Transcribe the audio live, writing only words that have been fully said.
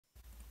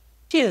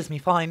Cheers, me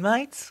fine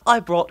mates. I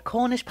brought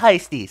Cornish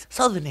pasties,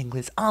 Southern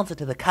England's answer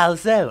to the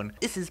calzone.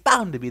 This is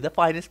bound to be the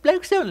finest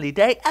blokes only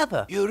day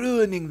ever. You're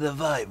ruining the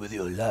vibe with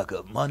your lack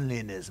of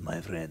manliness,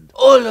 my friend.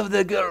 All of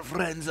the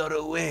girlfriends are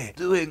away,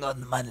 doing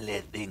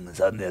unmanly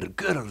things on their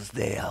girls'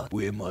 day out.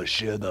 We must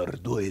shed our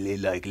doily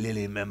like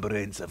lily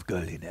membranes of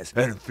girliness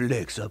and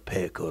flex a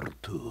peck or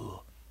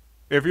two.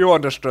 If you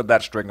understood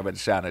that string of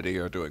insanity,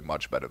 you're doing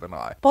much better than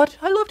I. But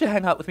I love to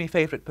hang out with me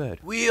favourite bird.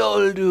 We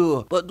all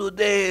do, but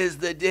today is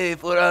the day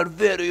for our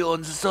very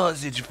own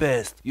sausage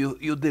fest. You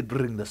did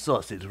bring the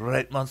sausage,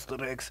 right,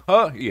 Monster X?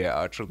 Huh?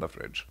 Yeah, it's in the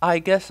fridge. I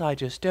guess I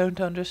just don't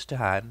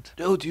understand.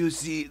 Don't you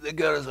see, the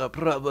girls are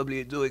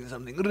probably doing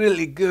something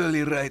really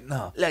girly right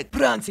now, like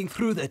prancing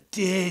through the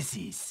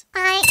daisies.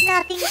 Ain't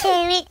nothing to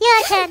it.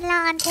 Your turn,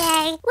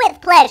 Lante.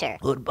 With pleasure.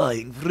 Or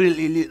buying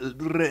frilly little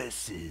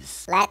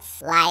dresses. Let's,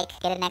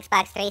 get an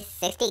Xbox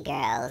 360,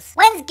 girls.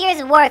 When's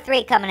Gears of War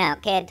 3 coming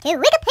out, kid? To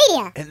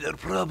Wikipedia. And they're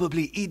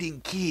probably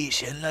eating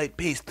quiche and light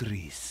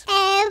pastries.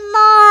 Oh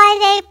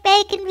my, they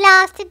bacon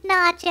blasted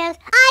nachos.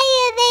 I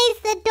hear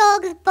these the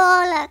dog's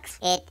bollocks.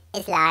 It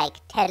is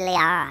totally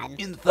on.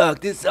 In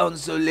fact, it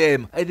sounds so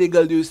lame. I think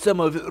I'll do some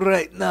of it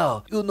right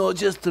now. You know,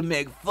 just to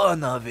make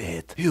fun of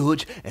it.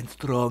 Huge and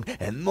strong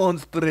and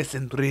monstrous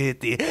and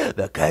pretty.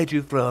 The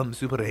kaiju from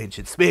super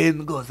ancient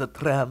Spain goes a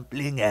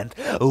trampling, and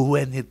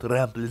when he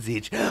tramples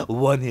each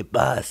one he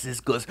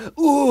passes goes,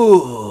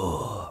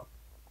 ooh.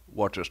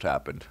 What just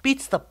happened?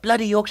 Beats the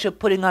bloody Yorkshire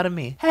pudding out of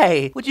me.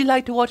 Hey, would you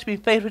like to watch me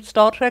favourite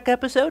Star Trek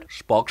episode?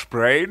 Spock's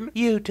brain?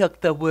 You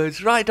took the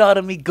words right out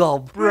of me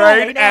gob.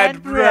 Brain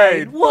and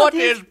brain. What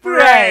is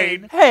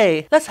brain?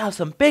 Hey, let's have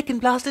some bacon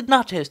blasted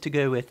nachos to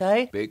go with,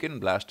 eh? Bacon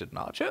blasted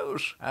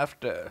nachos?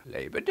 After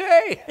Labor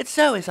Day? It's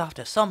always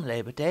after some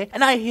Labor Day,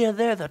 and I hear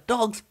they're the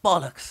dog's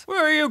bollocks.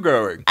 Where are you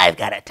going? I've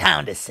got a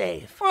town to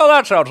save. Well,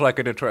 that sounds like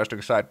an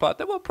interesting side plot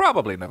that we'll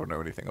probably never know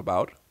anything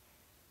about.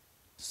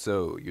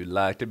 So, you'd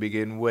like to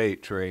begin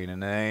weight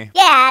training, eh?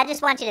 Yeah, I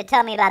just want you to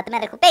tell me about the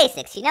medical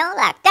basics,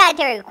 like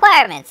dietary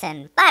requirements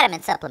and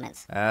vitamin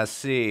supplements. I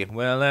see.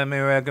 Well, let me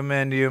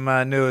recommend you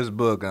my newest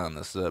book on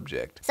the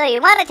subject. So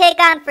you want to take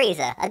on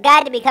Frieza, a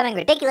guide to becoming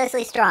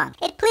ridiculously strong.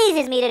 It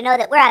pleases me to know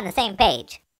that we're on the same page.